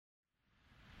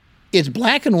It's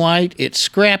black and white. It's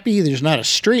scrappy. There's not a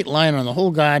straight line on the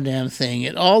whole goddamn thing.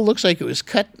 It all looks like it was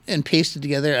cut and pasted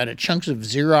together out of chunks of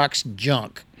Xerox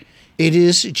junk. It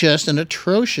is just an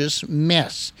atrocious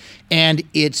mess, and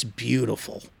it's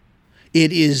beautiful.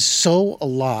 It is so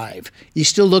alive. You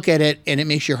still look at it, and it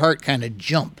makes your heart kind of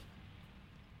jump.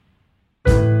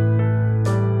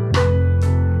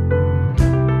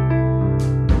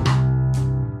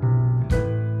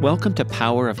 Welcome to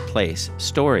Power of Place,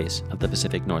 Stories of the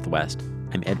Pacific Northwest.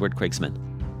 I'm Edward Krigsman.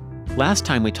 Last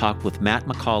time we talked with Matt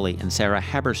McCauley and Sarah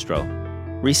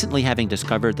Haberstroh. Recently having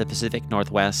discovered the Pacific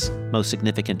Northwest's most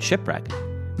significant shipwreck,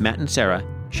 Matt and Sarah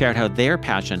shared how their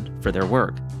passion for their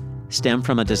work stemmed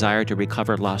from a desire to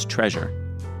recover lost treasure.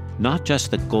 Not just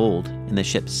the gold in the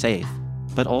ship's safe,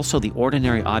 but also the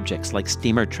ordinary objects like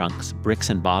steamer trunks,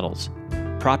 bricks, and bottles,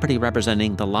 property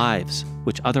representing the lives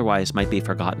which otherwise might be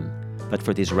forgotten, but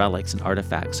for these relics and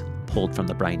artifacts pulled from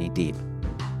the briny deep.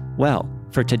 Well,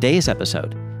 for today's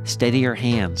episode, steady your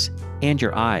hands and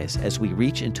your eyes as we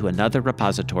reach into another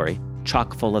repository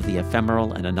chock full of the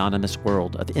ephemeral and anonymous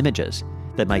world of images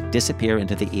that might disappear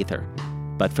into the ether,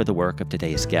 but for the work of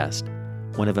today's guest,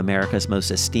 one of America's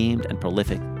most esteemed and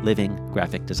prolific living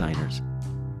graphic designers.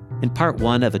 In part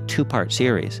one of a two-part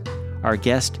series, our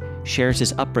guest shares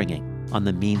his upbringing on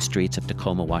the mean streets of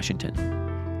Tacoma, Washington.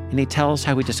 And he tells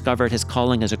how he discovered his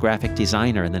calling as a graphic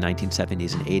designer in the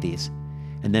 1970s and 80s,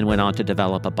 and then went on to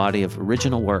develop a body of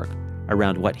original work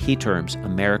around what he terms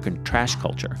American trash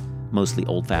culture, mostly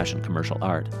old-fashioned commercial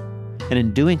art. And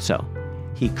in doing so,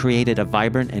 he created a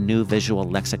vibrant and new visual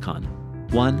lexicon,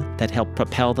 one that helped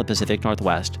propel the Pacific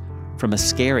Northwest from a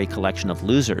scary collection of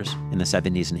losers in the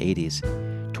 70s and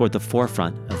 80s toward the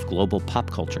forefront of global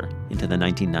pop culture into the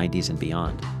 1990s and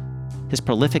beyond. His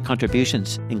prolific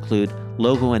contributions include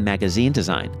logo and magazine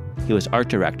design. He was art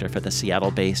director for the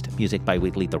Seattle-based music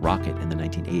biweekly The Rocket in the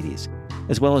 1980s,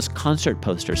 as well as concert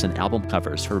posters and album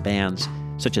covers for bands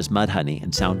such as Mudhoney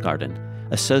and Soundgarden,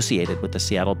 associated with the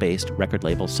Seattle-based record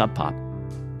label Sub Pop.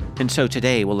 And so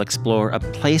today we'll explore a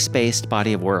place-based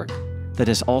body of work that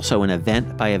is also an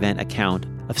event-by-event account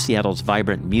of Seattle's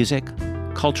vibrant music,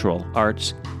 cultural,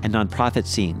 arts, and nonprofit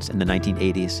scenes in the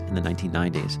 1980s and the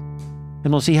 1990s.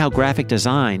 And we'll see how graphic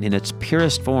design in its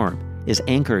purest form is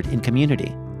anchored in community,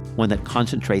 one that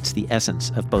concentrates the essence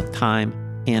of both time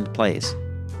and place.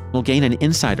 We'll gain an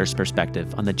insider's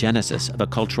perspective on the genesis of a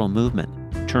cultural movement,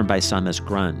 termed by some as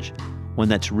grunge, one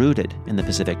that's rooted in the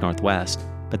Pacific Northwest,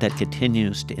 but that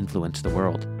continues to influence the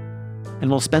world.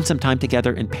 And we'll spend some time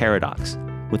together in paradox,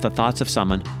 with the thoughts of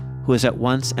someone who is at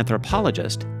once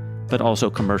anthropologist, but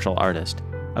also commercial artist,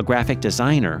 a graphic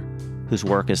designer whose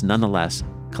work is nonetheless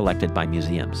collected by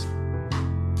museums.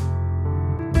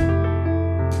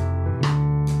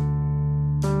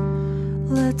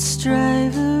 Let's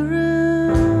drive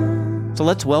around. So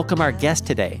let's welcome our guest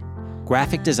today,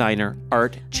 graphic designer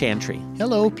Art Chantry.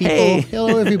 Hello, people. Hey.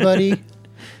 Hello, everybody.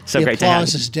 So great to have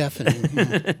applause you. is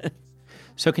deafening.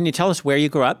 So can you tell us where you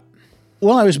grew up?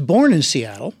 Well, I was born in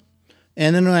Seattle,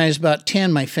 and then when I was about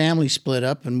 10, my family split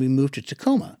up and we moved to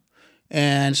Tacoma.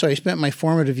 And so I spent my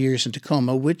formative years in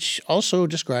Tacoma, which also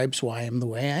describes why I'm the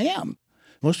way I am.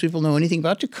 Most people know anything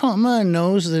about Tacoma and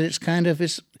knows that it's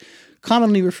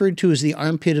commonly referred to as the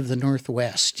armpit of the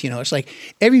Northwest. You know, it's like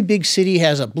every big city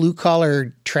has a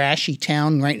blue-collar, trashy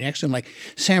town right next to them. Like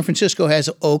San Francisco has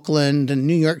Oakland and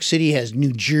New York City has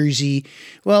New Jersey.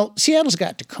 Well, Seattle's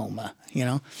got Tacoma, you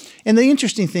know. And the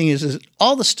interesting thing is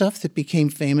all the stuff that became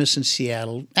famous in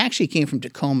Seattle actually came from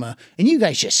Tacoma, and you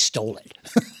guys just stole it.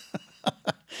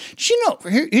 Did you know,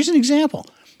 here's an example.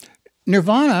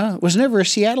 Nirvana was never a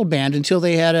Seattle band until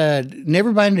they had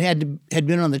had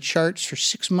been on the charts for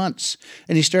 6 months,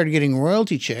 and they started getting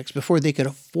royalty checks before they could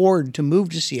afford to move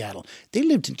to Seattle. They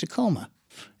lived in Tacoma,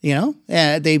 you know.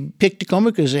 They picked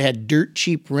Tacoma because they had dirt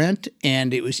cheap rent,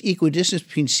 and it was equidistant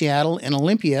between Seattle and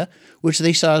Olympia, which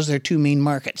they saw as their two main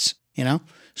markets, you know.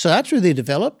 So that's where they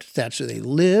developed. That's where they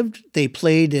lived. They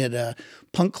played at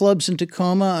punk clubs in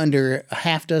Tacoma under a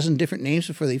half dozen different names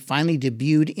before they finally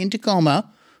debuted in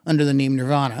Tacoma under the name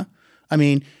Nirvana. I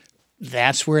mean,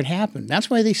 that's where it happened. That's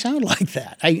why they sound like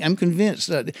that. I'm convinced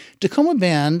that Tacoma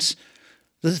bands,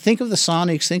 think of the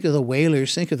Sonics, think of the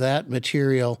Wailers, think of that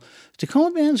material.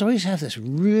 Tacoma bands always have this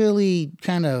really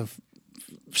kind of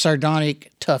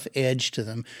sardonic, tough edge to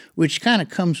them, which kind of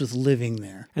comes with living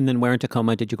there. And then where in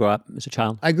Tacoma did you grow up as a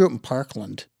child? I grew up in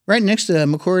Parkland, right next to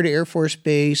McChord Air Force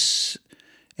Base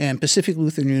and Pacific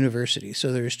Lutheran University.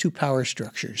 So there's two power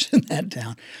structures in that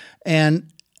town.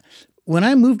 And when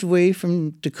I moved away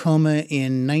from Tacoma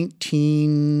in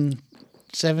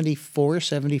 1974,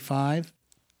 75,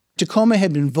 Tacoma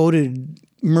had been voted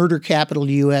murder capital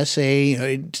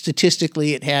USA.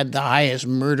 Statistically, it had the highest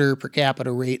murder per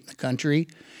capita rate in the country.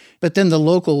 But then the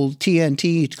local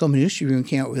TNT, Tacoma News Tribune,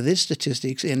 came out with its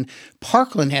statistics, and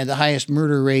Parkland had the highest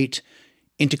murder rate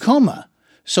in Tacoma.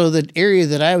 So the area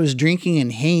that I was drinking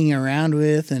and hanging around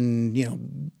with and,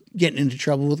 getting into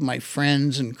trouble with my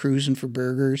friends and cruising for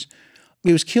burgers,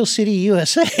 it was Kill City,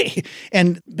 USA.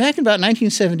 And back in about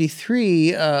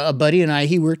 1973, a buddy and I,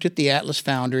 he worked at the Atlas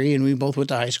Foundry, and we both went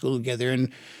to high school together.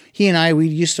 And he and I, we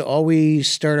used to always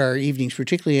start our evenings,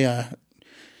 particularly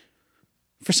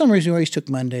for some reason, we always took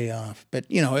Monday off. But,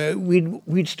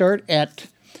 we'd start at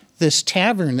this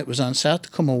tavern that was on South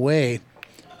Tacoma Way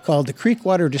called the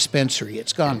Creekwater Dispensary.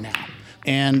 It's gone now.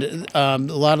 And a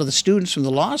lot of the students from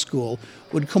the law school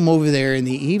would come over there in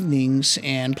the evenings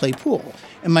and play pool.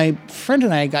 And my friend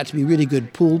and I got to be really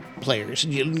good pool players.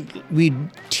 We'd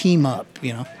team up,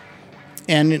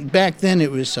 And back then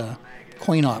it was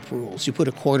coin-op rules. You put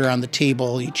a quarter on the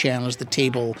table, you challenge the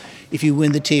table. If you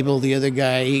win the table, the other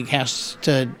guy has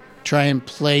to try and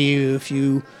play you.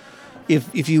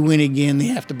 If you win again, they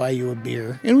have to buy you a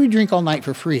beer. And we drink all night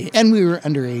for free. And we were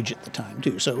underage at the time,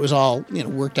 too. So it was all,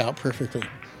 worked out perfectly.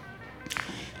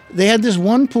 They had this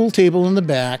one pool table in the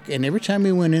back, and every time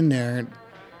we went in there,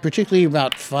 particularly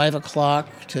about 5 o'clock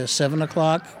to 7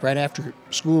 o'clock, right after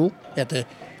school, at the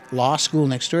law school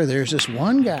next door, there's this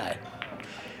one guy,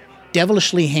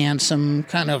 devilishly handsome,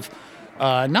 kind of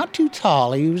not too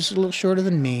tall. He was a little shorter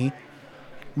than me.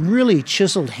 Really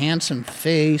chiseled, handsome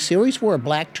face. He always wore a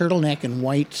black turtleneck and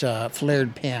white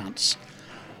flared pants.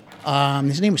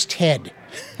 His name was Ted.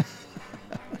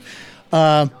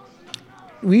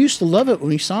 We used to love it when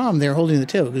we saw him there holding the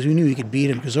table because we knew we could beat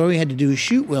him because all we had to do was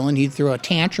shoot well and he'd throw a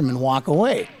tantrum and walk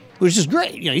away, which is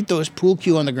great. He'd throw his pool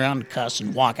cue on the ground and cuss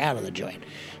and walk out of the joint.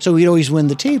 So we'd always win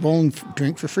the table and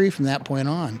drink for free from that point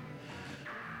on.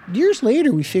 Years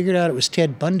later, we figured out it was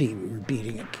Ted Bundy we were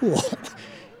beating at pool.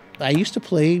 I used to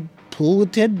play pool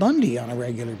with Ted Bundy on a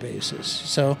regular basis.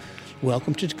 So,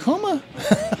 welcome to Tacoma.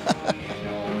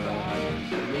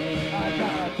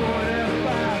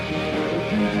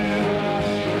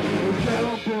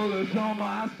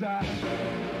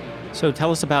 So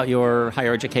tell us about your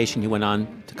higher education. You went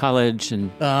on to college and...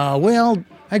 Well,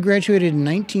 I graduated in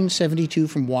 1972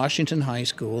 from Washington High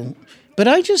School. But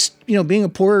I just, being a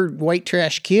poor white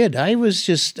trash kid, I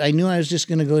knew I was just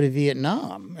going to go to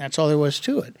Vietnam. That's all there was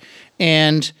to it.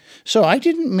 And so I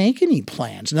didn't make any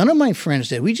plans. None of my friends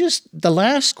did. The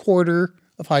last quarter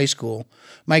of high school,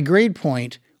 my grade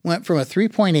point went from a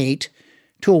 3.8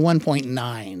 to a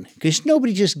 1.9 because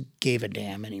nobody just gave a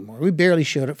damn anymore. We barely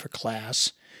showed up for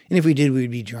class. And if we did, we'd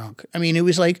be drunk. I mean, it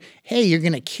was like, hey, you're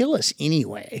going to kill us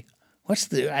anyway. What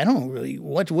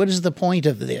is the point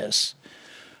of this?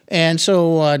 And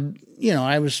so,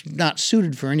 I was not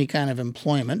suited for any kind of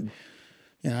employment.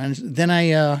 And then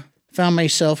I found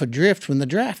myself adrift when the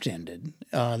draft ended.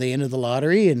 They ended the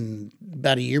lottery, and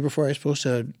about a year before I was supposed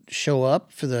to show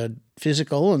up for the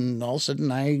physical, and all of a sudden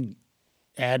I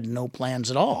had no plans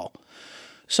at all.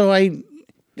 So I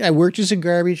worked as a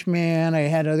garbage man. I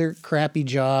had other crappy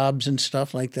jobs and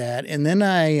stuff like that. And then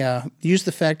I used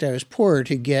the fact I was poor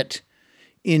to get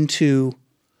into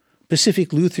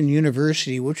Pacific Lutheran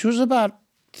University, which was about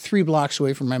 3 blocks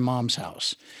away from my mom's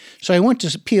house. So I went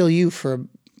to PLU for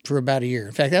about a year.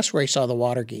 In fact, that's where I saw the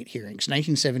Watergate hearings,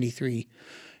 1973.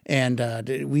 And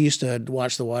we used to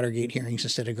watch the Watergate hearings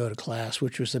instead of go to class,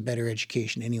 which was a better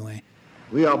education anyway.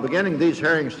 We are beginning these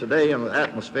hearings today in an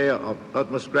atmosphere of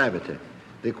utmost gravity.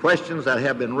 The questions that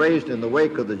have been raised in the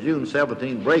wake of the June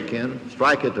 17 break-in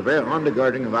strike at the very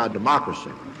undergirding of our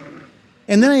democracy.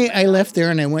 And then I left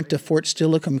there and I went to Fort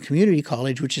Steilacoom Community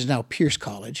College, which is now Pierce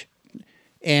College.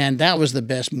 And that was the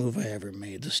best move I ever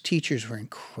made. Those teachers were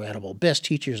incredible. Best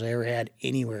teachers I ever had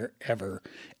anywhere, ever.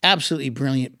 Absolutely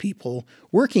brilliant people,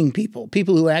 working people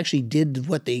who actually did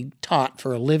what they taught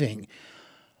for a living.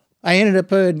 I ended up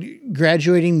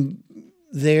graduating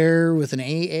there with an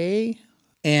AA.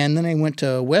 And then I went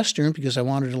to Western because I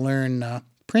wanted to learn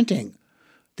printing.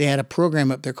 They had a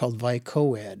program up there called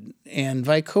ViCoEd. And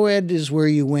ViCoEd is where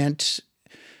you went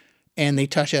and they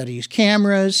taught you how to use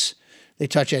cameras. They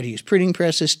taught you how to use printing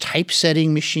presses,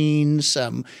 typesetting machines,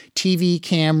 TV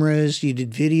cameras. You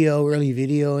did early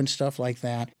video and stuff like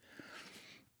that.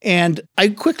 And I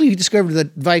quickly discovered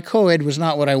that ViCoEd was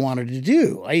not what I wanted to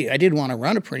do. I didn't want to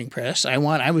run a printing press. I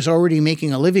was already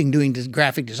making a living doing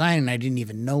graphic design, and I didn't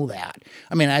even know that.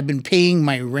 I mean, I've been paying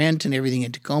my rent and everything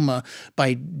in Tacoma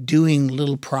by doing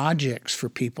little projects for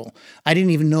people. I didn't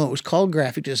even know it was called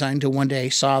graphic design until one day I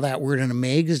saw that word in a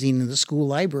magazine in the school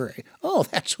library. Oh,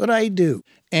 that's what I do.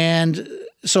 And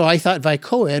so I thought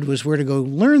Vicoed was where to go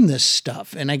learn this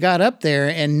stuff. And I got up there,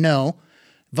 and no,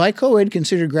 Vicoed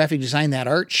considered graphic design that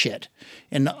art shit.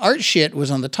 And the art shit was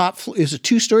on the top floor. It was a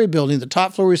 2-story building. The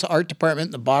top floor was the art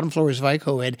department. The bottom floor was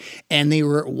Vicoed. And they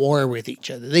were at war with each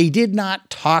other. They did not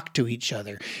talk to each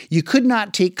other. You could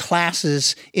not take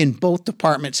classes in both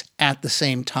departments at the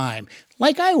same time,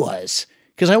 like I was.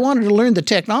 Because I wanted to learn the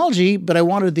technology, but I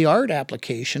wanted the art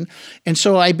application. And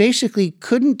so I basically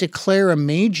couldn't declare a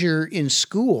major in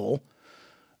school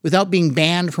without being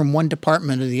banned from one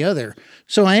department or the other.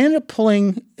 So I ended up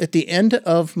pulling, at the end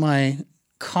of my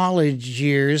college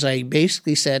years, I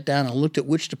basically sat down and looked at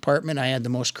which department I had the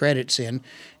most credits in.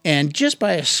 And just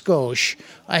by a skosh,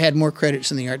 I had more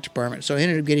credits in the art department. So I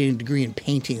ended up getting a degree in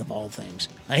painting, of all things.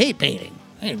 I hate painting.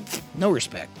 No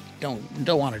respect. Don't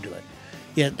want to do it.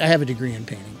 Yet I have a degree in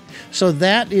painting. So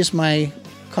that is my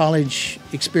college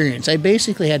experience. I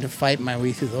basically had to fight my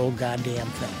way through the whole goddamn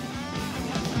thing.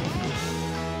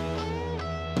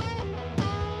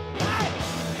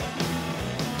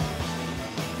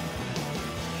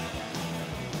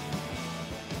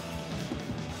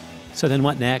 So then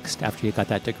what next after you got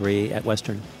that degree at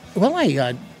Western? Well,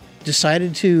 I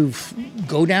decided to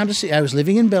go down to see. I was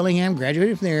living in Bellingham,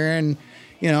 graduated from there, and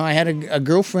I had a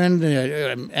girlfriend.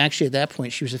 Actually, at that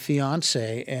point, she was a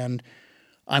fiance, and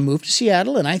I moved to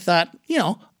Seattle. And I thought,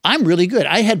 I'm really good.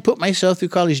 I had put myself through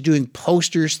college doing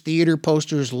posters, theater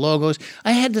posters, logos.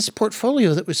 I had this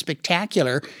portfolio that was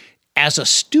spectacular as a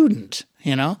student.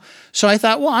 So I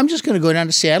thought, well, I'm just going to go down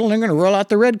to Seattle and they're going to roll out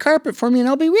the red carpet for me and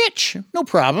I'll be rich. No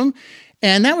problem.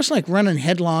 And that was like running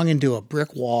headlong into a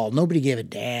brick wall. Nobody gave a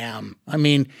damn. I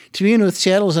mean, to begin with,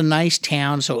 Seattle's a nice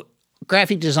town. So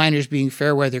graphic designers, being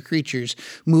fair weather creatures,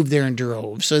 moved there in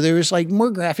droves. So there was like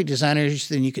more graphic designers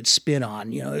than you could spit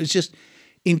on. It was just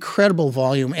incredible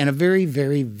volume and a very,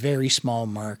 very, very small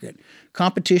market.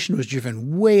 Competition was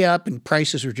driven way up and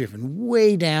prices were driven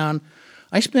way down.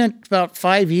 I spent about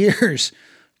 5 years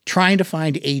trying to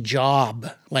find a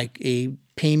job, like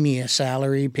pay me a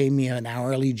salary, pay me an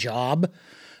hourly job.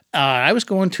 I was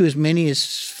going to as many as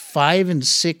 5 and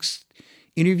 6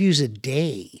 interviews a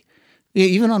day,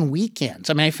 even on weekends.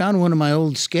 I mean, I found one of my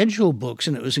old schedule books,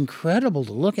 and it was incredible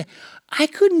to look at. I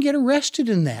couldn't get arrested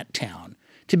in that town.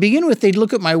 To begin with, they'd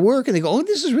look at my work and they go, oh,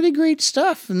 this is really great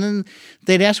stuff. And then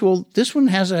they'd ask, well, this one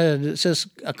says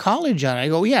a college on it. I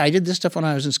go, yeah, I did this stuff when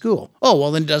I was in school. Oh,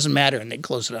 well, then it doesn't matter. And they'd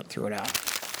close it up, throw it out.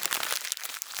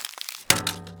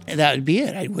 And that would be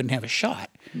it. I wouldn't have a shot.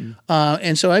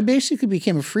 And so I basically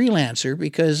became a freelancer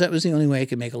because that was the only way I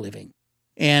could make a living.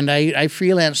 And I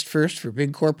freelanced first for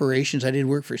big corporations. I did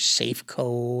work for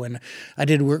Safeco, and I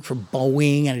did work for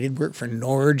Boeing, and I did work for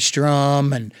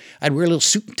Nordstrom, and I'd wear a little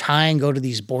suit and tie and go to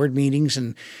these board meetings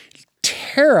and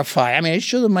terrify. I mean, I'd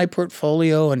show them my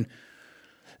portfolio, and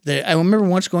I remember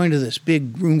once going to this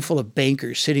big room full of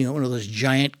bankers sitting at one of those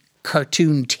giant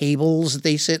cartoon tables that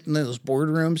they sit in those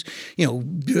boardrooms,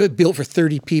 built for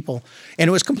 30 people, and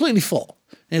it was completely full.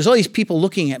 And there's all these people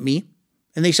looking at me.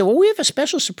 And they said, well, we have a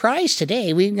special surprise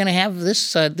today. We're going to have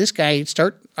this guy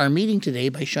start our meeting today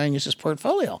by showing us his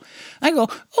portfolio. I go,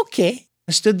 okay.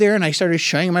 I stood there and I started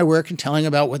showing my work and telling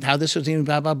about how this was,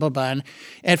 blah, blah, blah, blah. And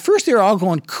at first they were all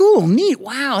going, cool, neat,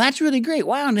 wow, that's really great,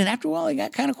 wow. And then after a while, they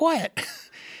got kind of quiet.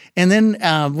 And then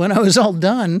when I was all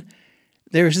done,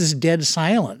 there was this dead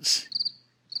silence.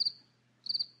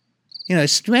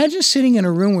 Imagine sitting in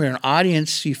a room where an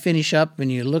audience, you finish up and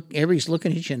everybody's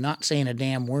looking at you and not saying a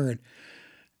damn word.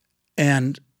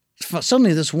 And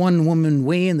suddenly this one woman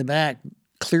way in the back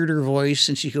cleared her voice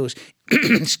and she goes,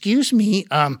 excuse me,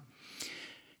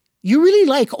 you really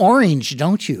like orange,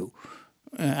 don't you?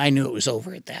 I knew it was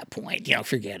over at that point.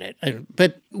 Forget it.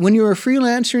 But when you were a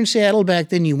freelancer in Seattle back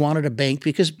then, you wanted a bank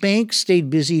because banks stayed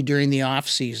busy during the off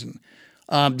season.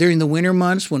 During the winter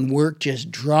months when work just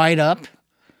dried up,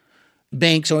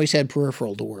 banks always had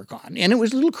peripheral to work on. And it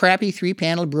was little crappy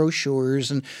 3-panel brochures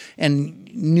and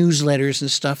newsletters and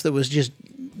stuff that was just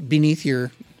beneath your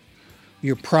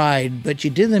pride, but you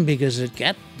did them because it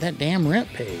got that damn rent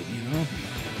paid,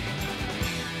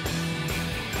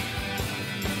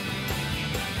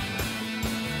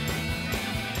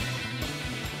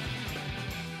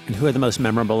 And who are the most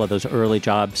memorable of those early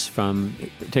jobs from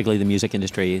particularly the music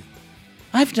industry?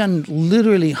 I've done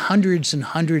literally hundreds and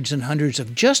hundreds and hundreds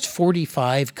of just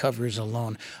 45 covers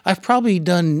alone. I've probably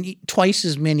done twice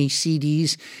as many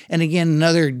CDs and again,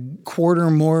 another quarter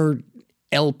more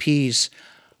LPs.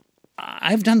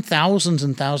 I've done thousands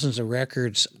and thousands of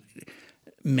records.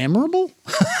 Memorable?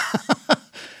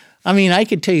 I mean, I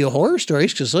could tell you horror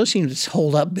stories because those seem to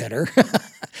hold up better.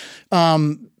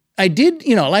 I did,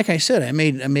 like I said, I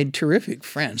made terrific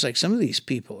friends. Like some of these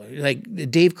people, like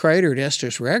Dave Kreider at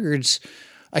Estrus Records,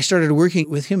 I started working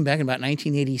with him back in about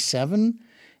 1987.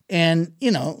 And,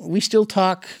 we still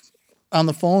talk on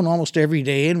the phone almost every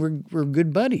day, and we're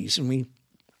good buddies, and we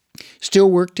still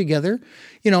work together.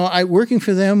 Working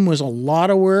for them was a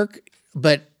lot of work,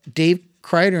 but Dave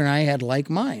Kreider and I had like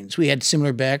minds. We had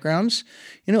similar backgrounds.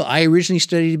 I originally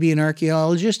studied to be an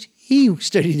archaeologist. He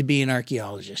studied to be an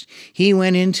archaeologist. He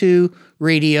went into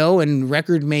radio and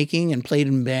record making and played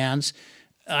in bands.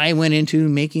 I went into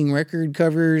making record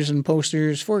covers and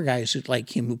posters for guys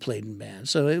like him who played in bands.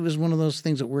 So it was one of those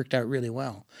things that worked out really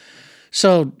well.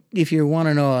 So if you want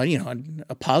to know,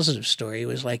 a positive story, it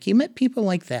was like you met people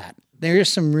like that. There's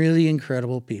some really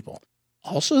incredible people.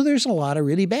 Also, there's a lot of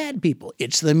really bad people.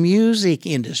 It's the music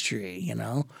industry,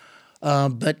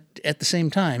 But at the same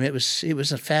time, it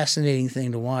was a fascinating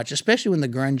thing to watch, especially when the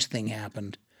grunge thing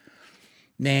happened.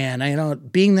 Man,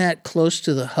 being that close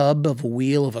to the hub of a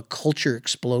wheel of a culture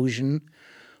explosion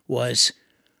was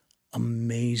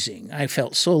amazing. I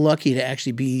felt so lucky to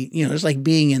actually be, it's like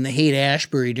being in the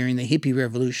Haight-Ashbury during the hippie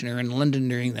revolution or in London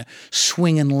during the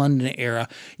swingin' London era,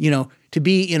 to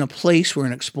be in a place where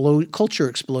an culture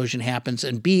explosion happens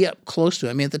and be up close to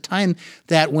it. I mean, at the time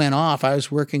that went off, I was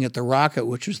working at the Rocket,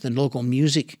 which was the local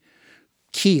music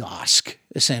kiosk,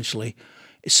 essentially.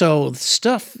 So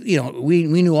stuff, we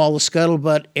knew all the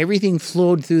scuttlebutt. Everything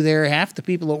flowed through there. Half the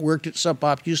people that worked at Sub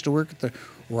Pop used to work at the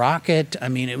Rocket. I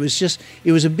mean, it was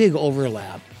a big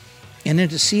overlap. And then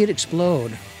to see it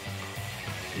explode,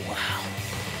 wow.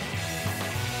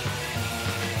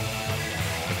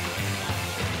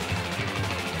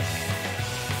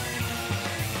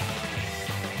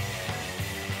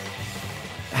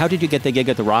 How did you get the gig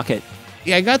at the Rocket?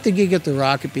 Yeah, I got the gig at the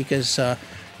Rocket because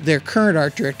their current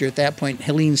art director at that point,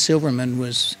 Helene Silverman,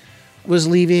 was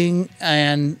leaving,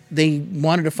 and they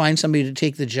wanted to find somebody to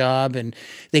take the job, and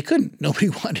they couldn't. Nobody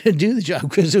wanted to do the job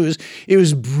because it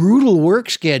was brutal work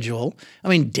schedule. I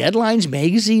mean, deadlines,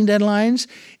 magazine deadlines.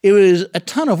 It was a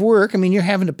ton of work. I mean, you're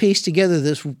having to paste together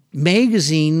this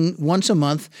magazine once a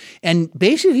month, and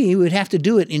basically you would have to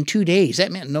do it in 2 days.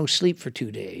 That meant no sleep for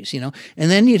 2 days, And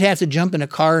then you'd have to jump in a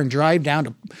car and drive down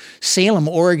to Salem,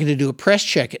 Oregon to do a press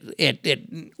check at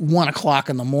 1 o'clock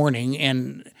in the morning,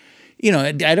 and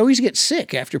I'd always get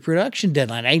sick after production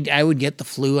deadline. I would get the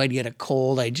flu. I'd get a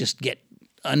cold. I'd just get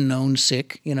unknown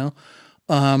sick,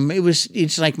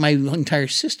 It's like my entire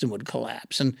system would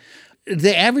collapse. And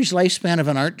the average lifespan of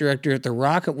an art director at the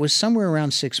Rocket was somewhere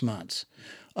around 6 months.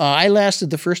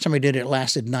 The first time I did it,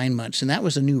 lasted 9 months, and that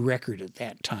was a new record at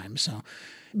that time.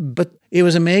 But it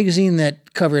was a magazine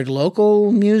that covered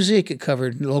local music. It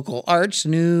covered local arts,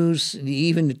 news,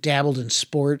 even dabbled in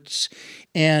sports.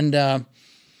 And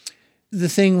the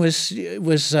thing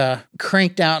was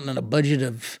cranked out on a budget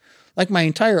of, like my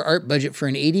entire art budget for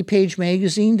an 80-page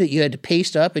magazine that you had to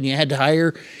paste up, and you had to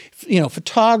hire,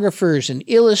 photographers and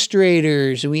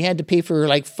illustrators, and we had to pay for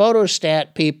like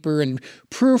photostat paper and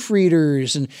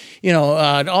proofreaders and,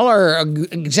 all our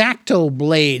X-Acto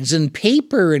blades and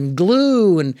paper and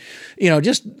glue and,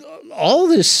 just all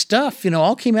this stuff,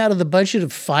 all came out of the budget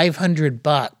of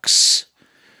 $500.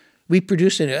 We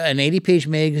produced an 80-page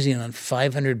magazine on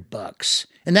 $500,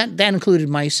 and that included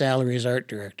my salary as art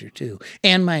director too,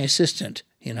 and my assistant.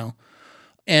 And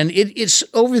it's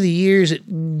over the years it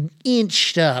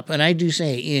inched up, and I do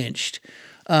say inched,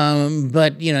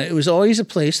 but it was always a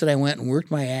place that I went and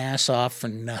worked my ass off for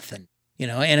nothing.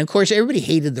 And of course, everybody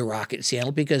hated the Rocket in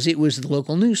Seattle because it was the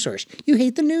local news source. You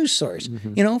hate the news source.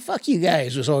 Mm-hmm. Fuck you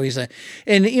guys was always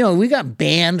and we got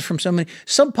banned from so many.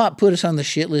 Sub Pop put us on the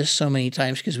shit list so many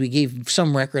times because we gave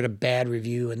some record a bad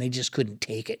review and they just couldn't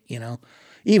take it,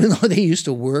 even though they used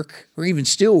to work or even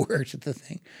still worked at the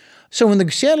thing. So when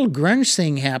the Seattle grunge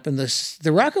thing happened,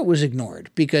 the Rocket was ignored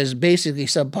because basically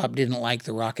Sub Pop didn't like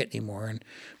the Rocket anymore. And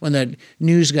when the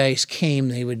news guys came,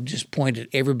 they would just point at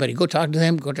everybody, go talk to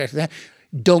them, go talk to that.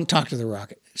 Don't talk to the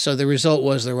Rocket. So the result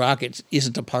was the Rocket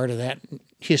isn't a part of that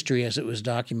history as it was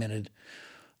documented,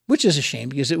 which is a shame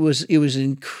because it was an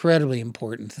incredibly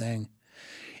important thing.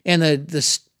 And the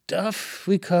stuff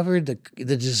we covered,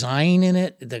 the design in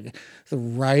it, the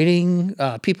writing,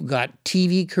 people got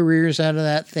TV careers out of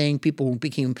that thing. People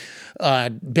became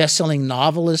best-selling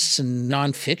novelists and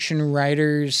nonfiction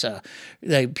writers.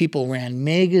 People ran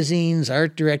magazines,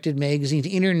 art-directed magazines,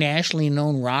 internationally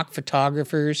known rock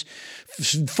photographers,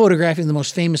 photographing the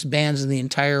most famous bands in the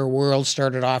entire world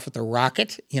started off at the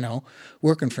Rocket,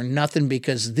 working for nothing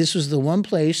because this was the one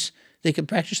place they could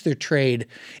practice their trade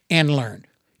and learn.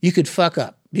 You could fuck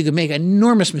up. You could make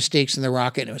enormous mistakes in the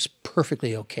Rocket, and it was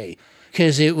perfectly okay.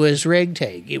 because it was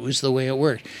ragtag. It was the way it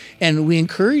worked. And we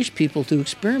encouraged people to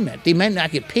experiment. They might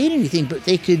not get paid anything, but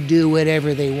they could do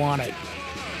whatever they wanted.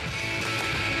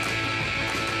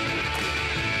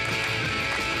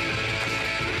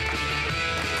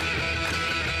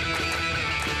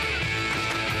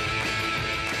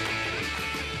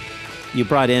 You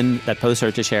brought in that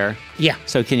poster to share. Yeah.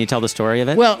 So can you tell the story of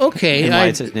it? Well, okay. And why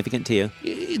it's significant to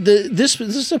you? This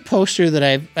is a poster that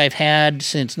I've had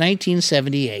since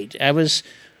 1978.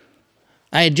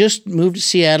 I had just moved to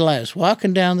Seattle. I was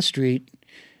walking down the street.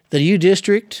 The U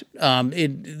District,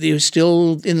 it was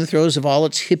still in the throes of all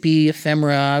its hippie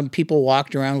ephemera. People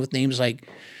walked around with names like,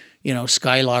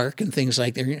 Skylark and things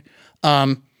like that.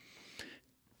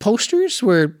 Posters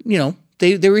were,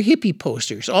 They were hippie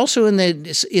posters. Also in the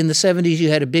 70s, you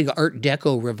had a big Art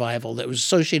Deco revival that was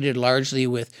associated largely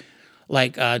with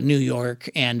like New York,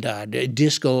 and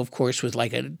disco, of course, was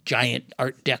like a giant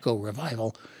Art Deco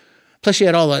revival. Plus you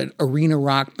had all the arena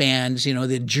rock bands,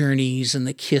 the Journeys and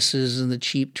the Kisses and the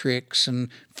Cheap Tricks and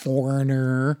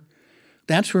Foreigner.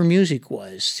 That's where music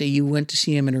was. So you went to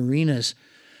see them in arenas.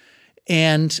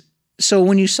 And so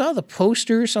when you saw the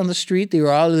posters on the street, they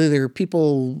were all either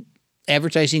people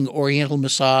advertising Oriental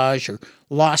massage or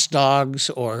Lost Dogs,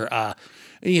 or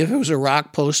if it was a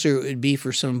rock poster, it would be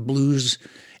for some blues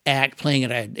act playing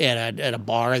at a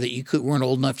bar that you weren't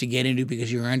old enough to get into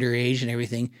because you were underage and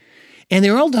everything. And they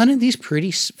were all done in these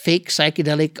pretty fake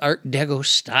psychedelic Art Deco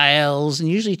styles, and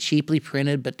usually cheaply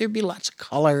printed, but there'd be lots of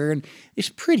color, and it's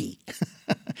pretty.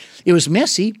 It was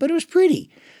messy, but it was pretty.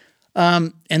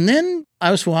 And then I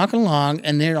was walking along,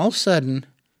 and then all of a sudden,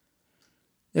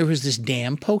 there was this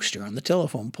damn poster on the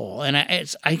telephone pole, and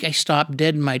I stopped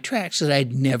dead in my tracks because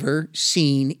I'd never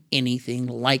seen anything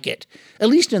like it, at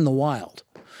least in the wild.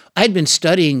 I'd been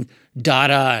studying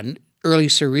Dada and early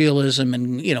surrealism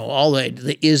and, all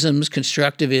the isms,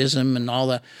 constructivism, and all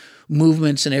the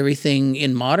movements and everything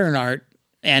in modern art,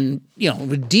 and,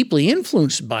 was deeply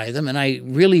influenced by them, and I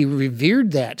really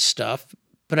revered that stuff,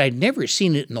 but I'd never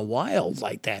seen it in the wild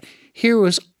like that. Here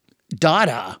was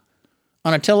Dada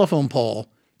on a telephone pole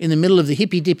in the middle of the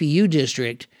hippy-dippy U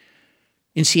District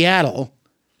in Seattle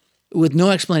with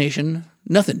no explanation,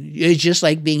 nothing. It's just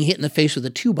like being hit in the face with a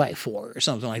 2x4 or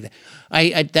something like that.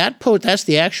 That's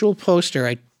the actual poster.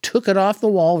 I took it off the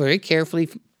wall very carefully,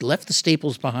 left the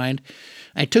staples behind.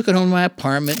 I took it home to my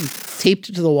apartment and taped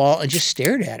it to the wall and just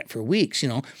stared at it for weeks.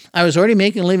 I was already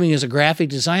making a living as a graphic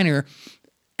designer,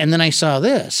 and then I saw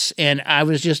this, and I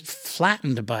was just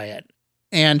flattened by it.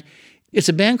 And it's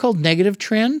a band called Negative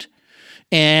Trend.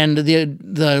 And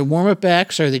the warm-up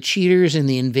acts are the Cheaters and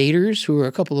the Invaders, who are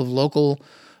a couple of local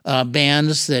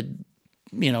bands that,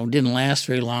 didn't last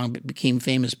very long, but became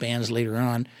famous bands later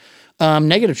on.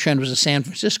 Negative Trend was a San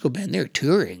Francisco band. They were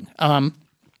touring.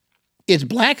 It's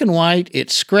black and white.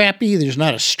 It's scrappy. There's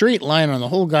not a straight line on the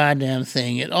whole goddamn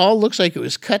thing. It all looks like it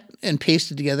was cut and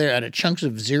pasted together out of chunks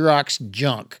of Xerox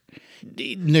junk.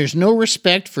 There's no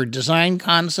respect for design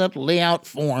concept, layout,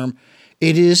 form.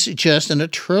 It is just an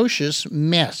atrocious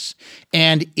mess,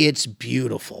 and it's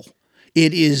beautiful.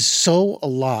 It is so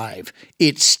alive.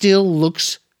 It still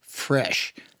looks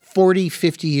fresh. 40,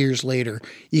 50 years later,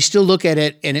 you still look at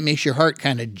it, and it makes your heart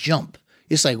kind of jump.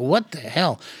 It's like, what the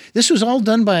hell? This was all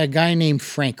done by a guy named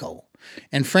Franco,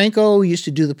 and Franco used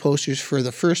to do the posters for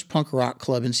the first punk rock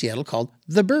club in Seattle called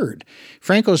The Bird.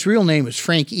 Franco's real name was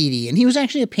Frank Eady, and he was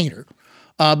actually a painter,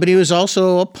 but he was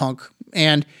also a punk,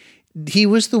 and he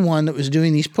was the one that was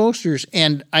doing these posters.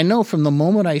 And I know from the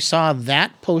moment I saw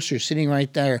that poster sitting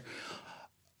right there,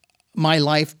 my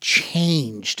life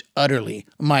changed utterly.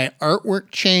 My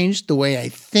artwork changed, the way I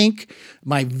think.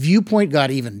 My viewpoint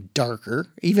got even darker.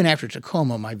 Even after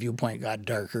Tacoma, my viewpoint got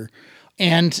darker.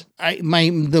 And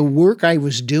the work I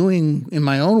was doing in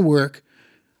my own work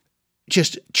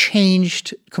just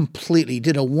changed completely,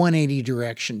 did a 180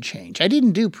 direction change. I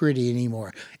didn't do pretty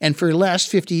anymore. And for the last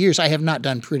 50 years, I have not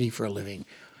done pretty for a living.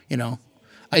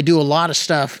 I do a lot of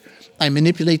stuff. I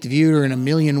manipulate the viewer in a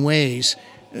million ways.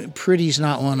 Pretty's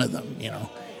not one of them,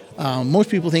 Most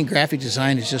people think graphic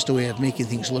design is just a way of making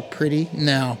things look pretty.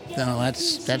 No,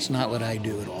 that's not what I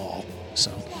do at all.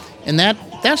 So, and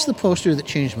that's the poster that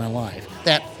changed my life.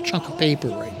 That chunk of paper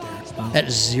right there, that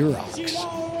Xerox.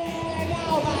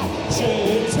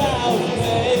 She tells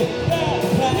me that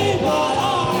people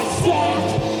are sick.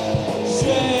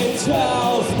 She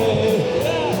tells me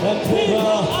that people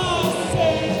are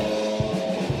sick.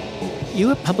 You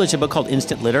have published a book called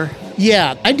Instant Litter?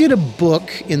 Yeah, I did a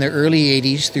book in the early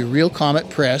 80s through Real Comet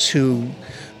Press, who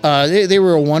they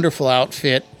were a wonderful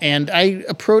outfit. And I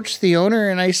approached the owner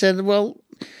and I said, well,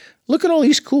 look at all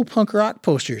these cool punk rock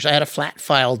posters. I had a flat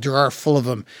file drawer full of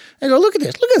them. I go, look at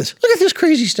this, look at this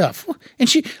crazy stuff. And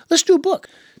let's do a book.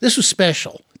 This was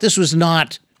special. This was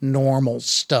not normal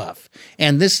stuff.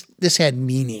 And this had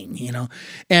meaning, you know.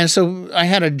 And so I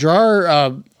had a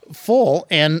drawer full,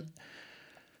 and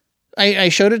I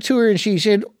showed it to her,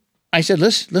 and I said,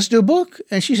 let's do a book.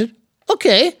 And she said,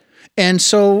 okay. And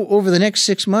so over the next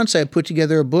 6 months, I put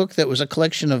together a book that was a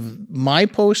collection of my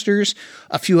posters,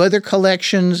 a few other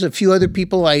collections, a few other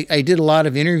people I did a lot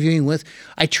of interviewing with.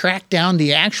 I tracked down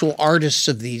the actual artists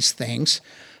of these things,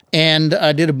 and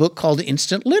I did a book called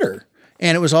Instant Litter.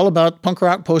 And it was all about punk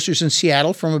rock posters in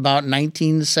Seattle from about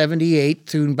 1978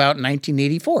 through about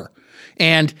 1984.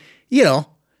 And, you know,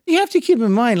 you have to keep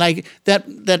in mind, like,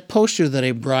 that poster that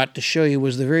I brought to show you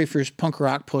was the very first punk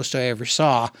rock poster I ever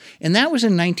saw. And that was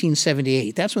in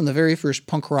 1978. That's when the very first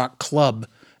punk rock club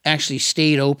actually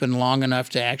stayed open long enough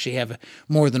to actually have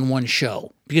more than one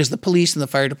show. Because the police and the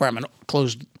fire department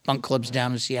closed punk clubs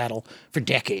down in Seattle for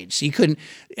decades. You couldn't,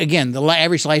 again, the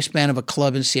average lifespan of a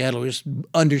club in Seattle was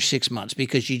under 6 months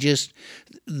because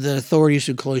the authorities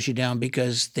would close you down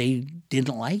because they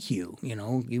didn't like you. You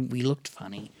know, we looked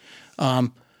funny.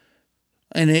 So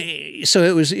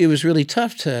it was really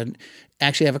tough to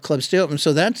actually have a club stay open.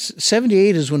 So that's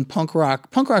 78 is when punk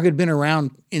rock had been around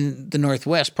in the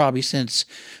Northwest probably since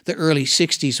the early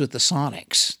 60s with the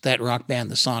Sonics, that rock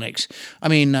band, the Sonics. I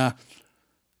mean,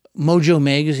 Mojo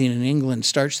magazine in England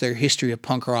starts their history of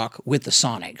punk rock with the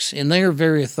Sonics, and they're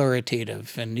very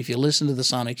authoritative. And if you listen to the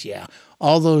Sonics, yeah,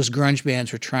 all those grunge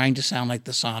bands were trying to sound like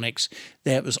the Sonics.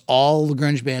 That was all the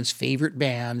grunge bands' favorite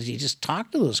bands. You just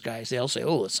talk to those guys, they'll say,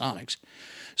 oh, the Sonics.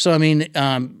 So, I mean,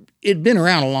 it'd been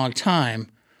around a long time,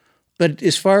 but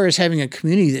as far as having a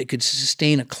community that could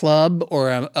sustain a club or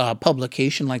a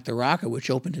publication like The Rocket, which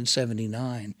opened in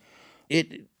 79,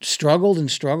 it struggled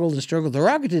and struggled and struggled. The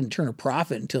Rocket didn't turn a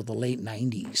profit until the late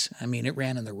 90s. I mean, it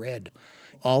ran in the red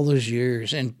all those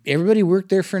years, and everybody worked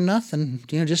there for nothing,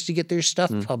 you know, just to get their stuff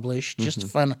published, just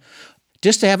fun.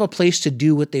 Just to have a place to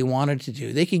do what they wanted to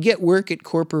do. They could get work at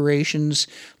corporations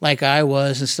like I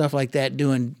was and stuff like that,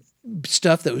 doing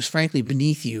stuff that was frankly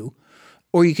beneath you,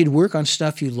 or you could work on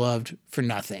stuff you loved for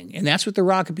nothing. And that's what the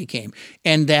Rocket became.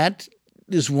 And that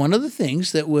is one of the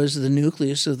things that was the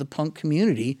nucleus of the punk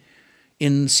community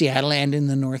in Seattle and in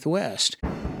the Northwest.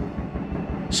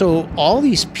 So all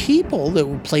these people that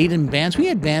were played in bands, we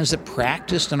had bands that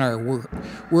practiced in our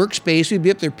workspace. We'd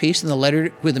be up there pasting the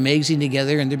letter with the magazine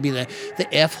together, and there'd be the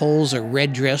F-holes or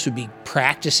red dress would be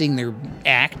practicing their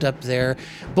act up there.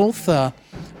 Both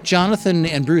Jonathan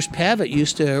and Bruce Pavitt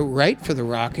used to write for The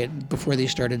Rocket before they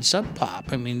started Sub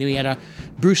Pop. I mean,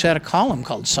 Bruce had a column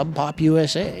called Sub Pop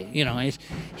USA. You know,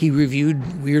 he reviewed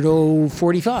weirdo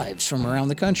 45s from around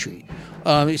the country.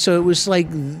 So it was like,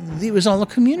 it was all a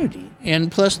community.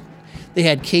 And plus, they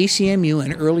had KCMU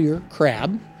and earlier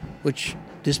Crab, which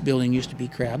this building used to be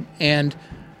Crab. And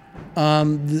a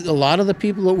lot of the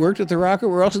people that worked at The Rocket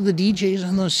were also the DJs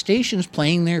on those stations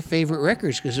playing their favorite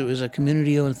records, because it was a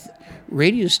community-owned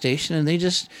radio station, and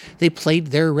they played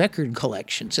their record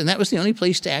collections. And that was the only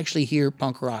place to actually hear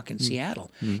punk rock in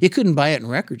Seattle. You couldn't buy it in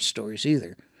record stores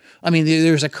either. I mean,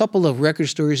 there's a couple of record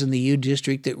stores in the U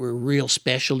District that were real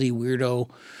specialty, weirdo,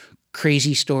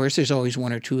 crazy stores. There's always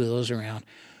one or two of those around.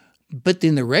 But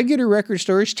in the regular record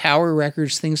stores, Tower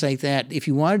Records, things like that, if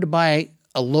you wanted to buy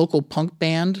a local punk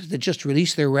band that just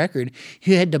released their record,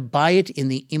 you had to buy it in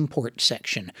the import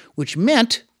section, which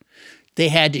meant they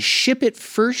had to ship it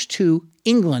first to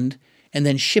England and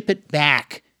then ship it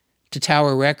back to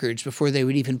Tower Records before they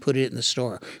would even put it in the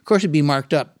store. Of course, it'd be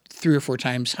marked up 3 or 4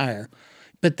 times higher.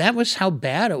 But that was how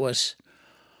bad it was.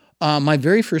 My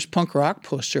very first punk rock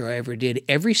poster I ever did,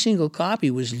 every single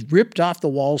copy was ripped off the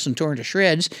walls and torn to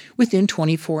shreds within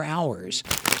 24 hours.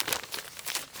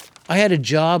 I had a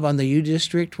job on the U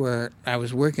District where I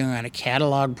was working on a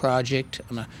catalog project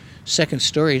on the second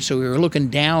story, so we were looking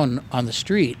down on the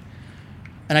street.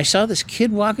 And I saw this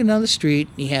kid walking down the street.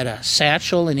 He had a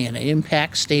satchel and he had an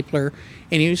impact stapler,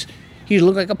 and he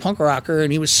looked like a punk rocker,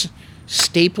 and he was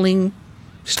stapling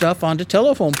stuff onto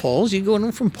telephone poles. You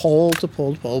go from pole to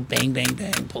pole to pole, bang, bang,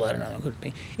 bang, pull out another one,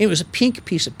 bang. It was a pink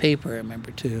piece of paper, I remember,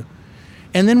 too.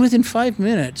 And then within 5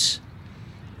 minutes,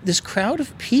 this crowd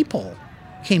of people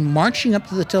came marching up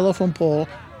to the telephone pole,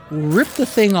 ripped the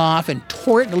thing off and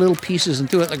tore it into little pieces and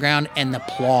threw it on the ground and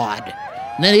applaud.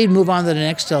 And then they'd move on to the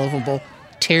next telephone pole,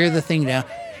 tear the thing down.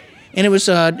 And it was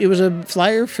a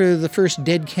flyer for the first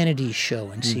Dead Kennedys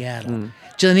show in Seattle.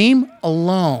 The name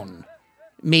alone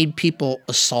made people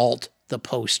assault the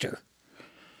poster.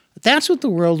 That's what the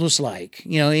world was like.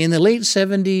 You know, in the late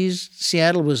 70s,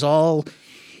 Seattle was all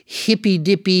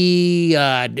hippy-dippy,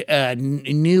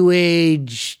 new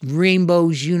age,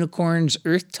 rainbows, unicorns,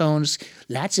 earth tones,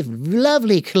 lots of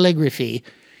lovely calligraphy,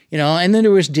 and then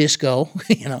there was disco,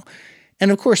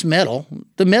 and of course metal.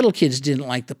 The metal kids didn't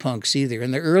like the punks either.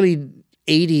 In the early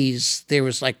 80s, there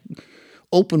was like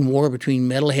open war between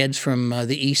metalheads from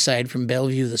the east side, from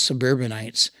Bellevue, the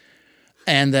suburbanites,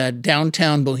 and the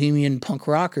downtown bohemian punk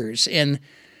rockers. And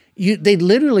they'd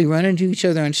literally run into each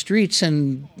other on streets,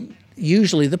 and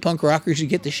usually the punk rockers would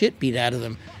get the shit beat out of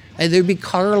them. And there'd be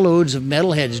carloads of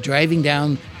metalheads driving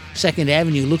down 2nd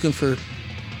Avenue looking for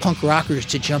punk rockers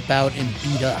to jump out and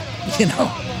beat up,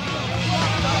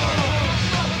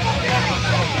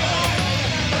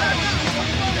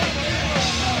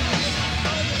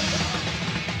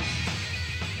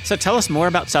 So tell us more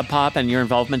about Sub Pop and your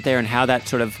involvement there and how that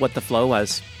sort of, what the flow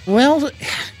was. Well,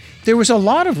 there was a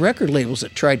lot of record labels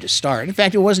that tried to start. In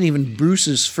fact, it wasn't even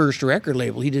Bruce's first record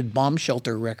label. He did Bomb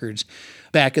Shelter Records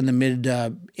back in the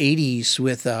mid-'80s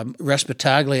with Russ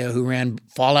Battaglia, who ran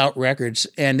Fallout Records,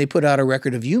 and they put out a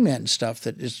record of U-Men stuff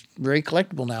that is very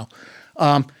collectible now.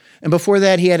 And before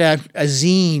that, he had a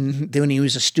zine when he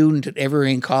was a student at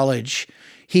Evergreen College.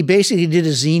 He basically did a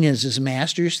zine as his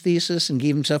master's thesis and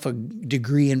gave himself a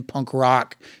degree in punk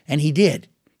rock, and he did.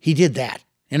 He did that,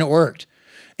 and it worked.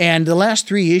 And the last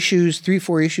 4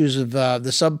 issues of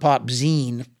the Sub Pop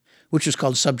zine, which was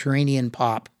called Subterranean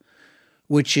Pop,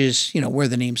 which is, where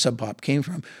the name Sub Pop came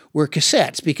from, were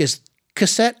cassettes, because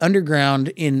cassette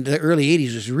underground in the early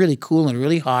 80s was really cool and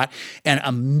really hot, and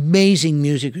amazing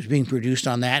music was being produced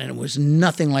on that, and it was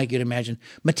nothing like you'd imagine.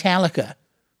 Metallica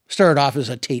started off as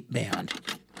a tape band.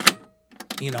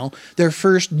 Their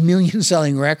first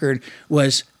million-selling record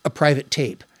was a private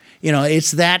tape.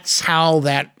 That's how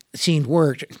that scene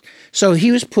worked. So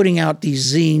he was putting out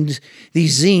these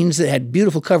zines that had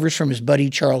beautiful covers from his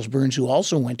buddy Charles Burns, who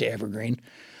also went to Evergreen,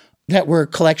 that were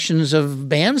collections of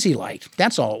bands he liked.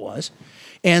 That's all it was.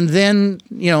 And then,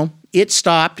 it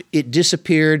stopped, it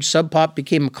disappeared. Sub Pop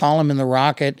became a column in the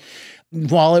Rocket.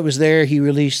 While it was there, he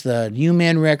released the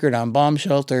U-Men record on Bomb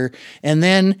Shelter, and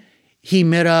then he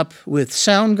met up with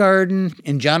Soundgarden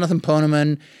and Jonathan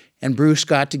Poneman, and Bruce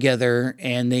got together,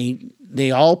 and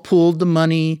they all pooled the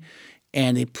money,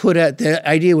 and the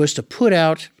idea was to put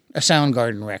out a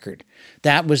Soundgarden record.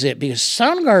 That was it, because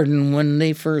Soundgarden, when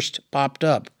they first popped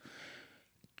up,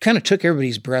 kind of took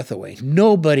everybody's breath away.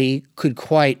 Nobody could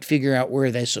quite figure out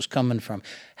where this was coming from.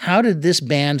 How did this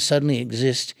band suddenly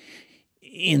exist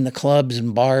in the clubs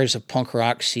and bars of punk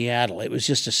rock Seattle? It was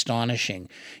just astonishing.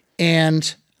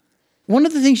 And one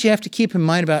of the things you have to keep in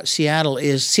mind about Seattle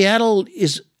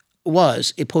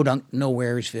was a podunk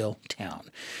nowheresville town.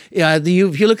 If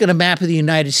you look at a map of the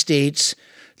United States,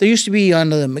 there used to be on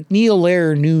the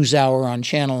McNeil-Lehrer News Hour on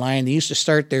Channel 9, they used to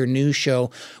start their news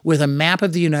show with a map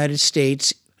of the United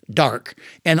States, dark,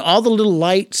 and all the little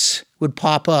lights would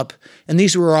pop up, and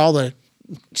these were all the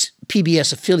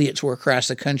PBS affiliates were across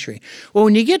the country. Well,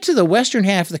 when you get to the western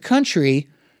half of the country,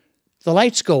 the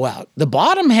lights go out. The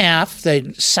bottom half,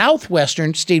 the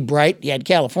southwestern, stayed bright. You had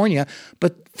California,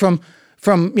 but from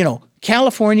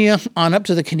California on up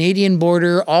to the Canadian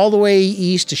border, all the way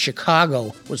east to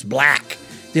Chicago, was black.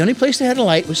 The only place that had a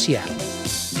light was Seattle.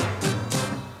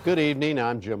 Good evening,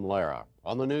 I'm Jim Lara.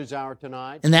 On the NewsHour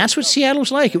tonight. And that's what Seattle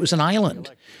was like. It was an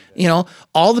island.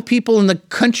 All the people in the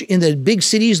country, in the big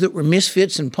cities that were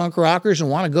misfits and punk rockers and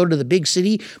want to go to the big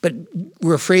city, but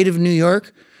were afraid of New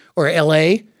York or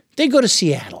LA, they go to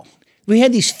Seattle. We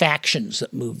had these factions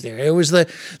that moved there. It was I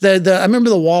remember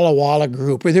the Walla Walla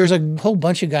group, where there was a whole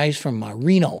bunch of guys from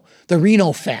Reno, the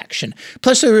Reno faction.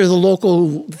 Plus there were the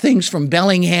local things from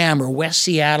Bellingham or West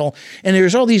Seattle. And there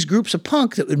was all these groups of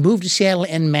punk that would move to Seattle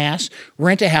en masse,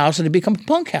 rent a house, and it'd become a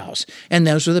punk house. And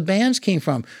those were the bands came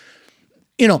from.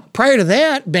 Prior to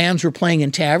that, bands were playing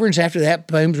in taverns. After that,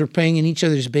 bands were playing in each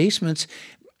other's basements.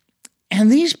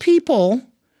 And these people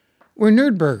were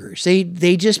nerdburgers.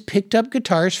 They just picked up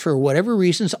guitars for whatever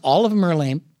reasons. All of them are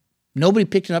lame. Nobody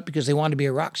picked it up because they wanted to be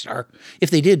a rock star. If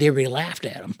they did, everybody laughed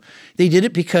at them. They did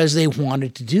it because they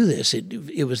wanted to do this.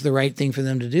 It was the right thing for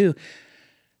them to do.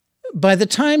 By the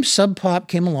time Sub Pop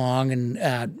came along,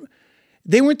 and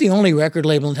they weren't the only record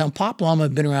label in town. Pop Llama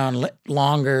had been around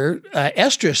longer.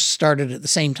 Estrus started at the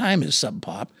same time as Sub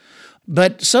Pop.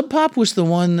 But Sub Pop was the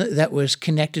one that was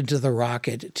connected to the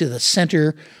Rocket, to the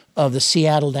center of the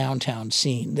Seattle downtown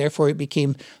scene. Therefore, it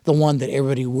became the one that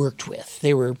everybody worked with.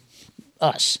 They were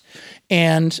us.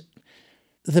 And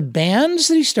the bands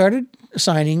that he started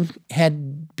signing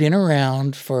had been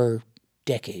around for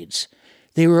decades.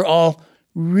 They were all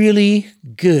really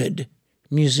good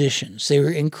musicians. They were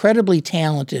incredibly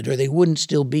talented or they wouldn't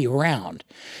still be around.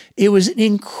 It was an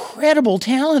incredible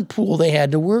talent pool they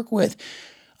had to work with.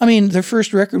 I mean, their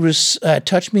first record was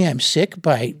Touch Me, I'm Sick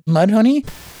by Mudhoney.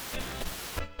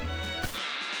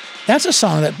 That's a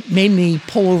song that made me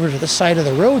pull over to the side of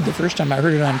the road the first time I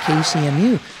heard it on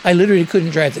KCMU. I literally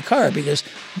couldn't drive the car because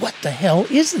what the hell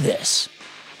is this?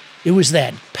 It was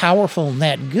that powerful and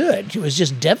that good. It was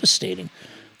just devastating.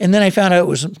 And then I found out it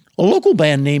was a local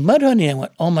band named Mudhoney. And I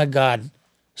went, oh my God,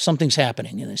 something's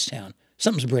happening in this town.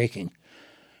 Something's breaking.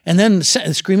 And then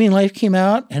Screaming Life came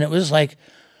out and it was like,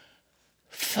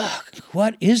 fuck,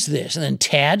 what is this? And then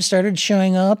Tad started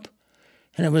showing up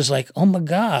and it was like, oh my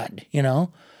God, you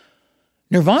know.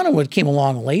 Nirvana came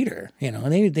along later, you know.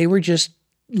 They were just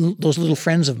those little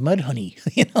friends of Mudhoney,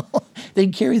 you know.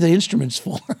 They'd carry the instruments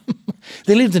for them.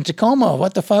 They lived in Tacoma.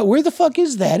 What the fuck? Where the fuck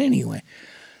is that anyway?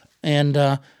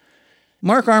 And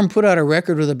Mark Arm put out a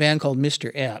record with a band called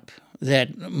Mr. Epp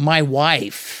that my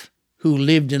wife, who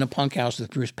lived in a punk house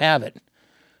with Bruce Pavitt,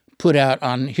 put out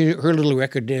on her little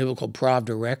record label called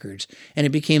Pravda Records. And it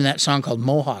became that song called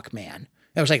Mohawk Man.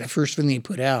 That was like the first thing they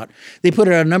put out. They put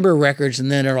out a number of records and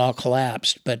then it all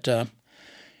collapsed. But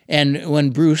and when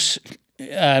Bruce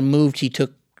moved, he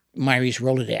took Myri's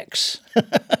Rolodex.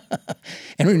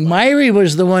 And Myri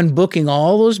was the one booking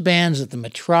all those bands at the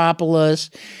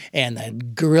Metropolis and the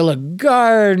Guerrilla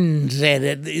Gardens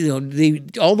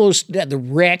and all those, the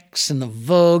Rex and the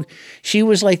Vogue. She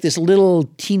was like this little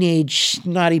teenage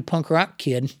snotty punk rock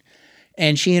kid.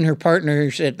 And she and her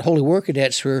partners at Holy War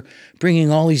Cadets were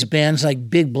bringing all these bands like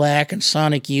Big Black and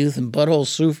Sonic Youth and Butthole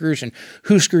Surfers and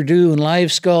Husker Du and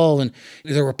Live Skull and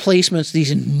the Replacements,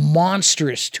 these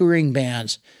monstrous touring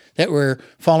bands that were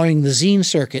following the zine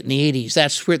circuit in the 80s.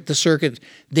 That's what the circuit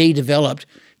they developed.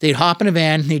 They'd hop in a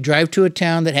van, they'd drive to a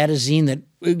town that had a zine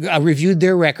that reviewed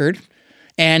their record,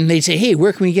 and they'd say, hey,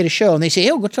 where can we get a show? And they'd say,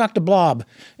 oh, go talk to Blob.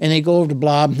 And they'd go over to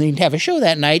Blob, and they'd have a show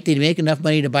that night. They'd make enough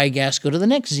money to buy gas, go to the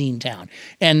next zine town.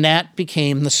 And that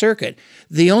became the circuit.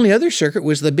 The only other circuit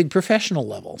was the big professional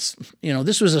levels. You know,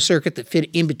 this was a circuit that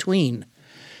fit in between.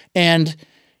 And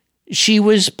she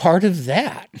was part of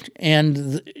that. And,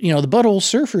 the Butthole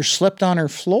Surfers slept on her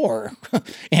floor,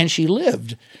 and she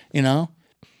lived, you know.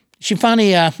 She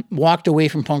finally walked away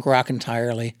from punk rock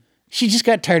entirely. She just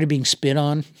got tired of being spit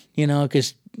on, you know,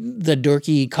 because the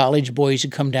dorky college boys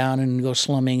would come down and go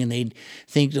slumming, and they'd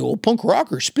think, oh, punk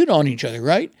rockers spit on each other,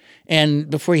 right? And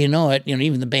before you know it,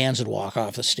 even the bands would walk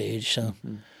off the stage. So,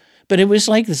 But it was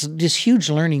like this huge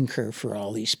learning curve for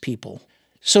all these people.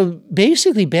 So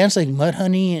basically, bands like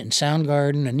Mudhoney and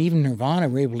Soundgarden and even Nirvana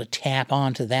were able to tap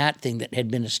onto that thing that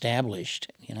had been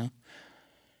established, you know.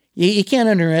 You can't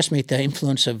underestimate the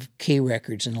influence of K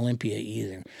Records and Olympia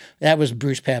either. That was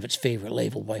Bruce Pavitt's favorite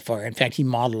label by far. In fact, he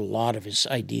modeled a lot of his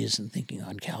ideas and thinking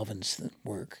on Calvin's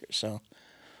work. So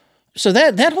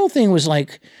that whole thing was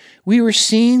like, we were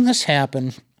seeing this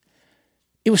happen.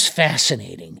 It was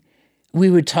fascinating. We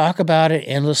would talk about it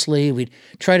endlessly. We'd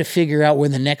try to figure out where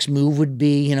the next move would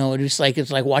be. You know, it's like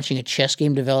watching a chess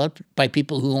game developed by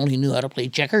people who only knew how to play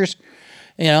checkers.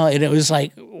 You know, and it was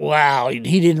like, wow,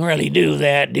 he didn't really do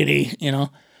that, did he? You know,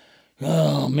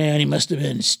 oh man, he must have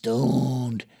been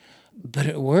stoned. But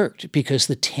it worked because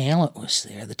the talent was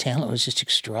there. The talent was just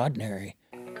extraordinary.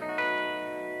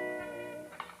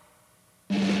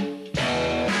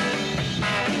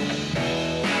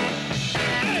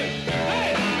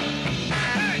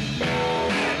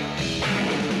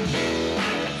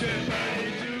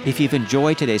 If you've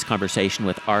enjoyed today's conversation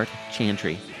with Art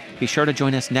Chantry, be sure to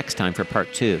join us next time for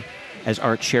part 2, as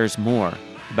Art shares more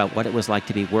about what it was like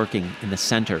to be working in the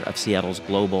center of Seattle's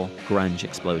global grunge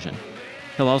explosion.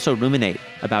 He'll also ruminate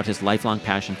about his lifelong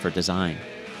passion for design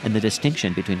and the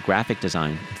distinction between graphic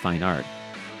design and fine art,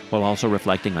 while also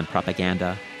reflecting on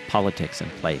propaganda, politics,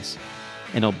 and place.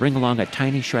 And he'll bring along a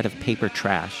tiny shred of paper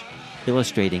trash,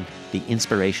 illustrating the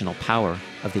inspirational power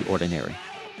of the ordinary.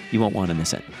 You won't want to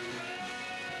miss it.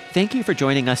 Thank you for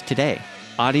joining us today.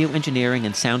 Audio engineering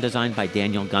and sound design by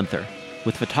Daniel Gunther,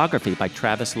 with photography by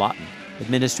Travis Lawton,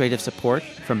 administrative support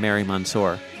from Mary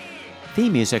Mansour.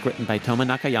 Theme music written by Toma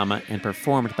Nakayama and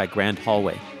performed by Grand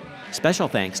Hallway. Special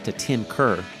thanks to Tim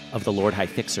Kerr of the Lord High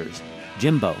Fixers,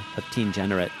 Jimbo of Teen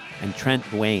Generate, and Trent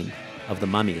Wayne of the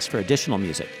Mummies for additional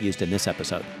music used in this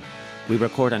episode. We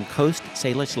record on Coast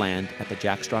Salish land at the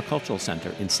Jack Straw Cultural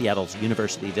Center in Seattle's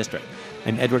University District.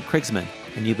 I'm Edward Krigsman,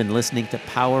 and you've been listening to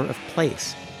Power of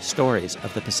Place, Stories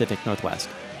of the Pacific Northwest.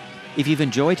 If you've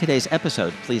enjoyed today's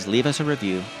episode, please leave us a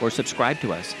review or subscribe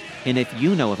to us. And if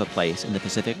you know of a place in the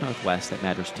Pacific Northwest that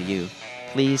matters to you,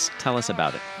 please tell us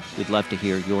about it. We'd love to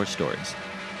hear your stories.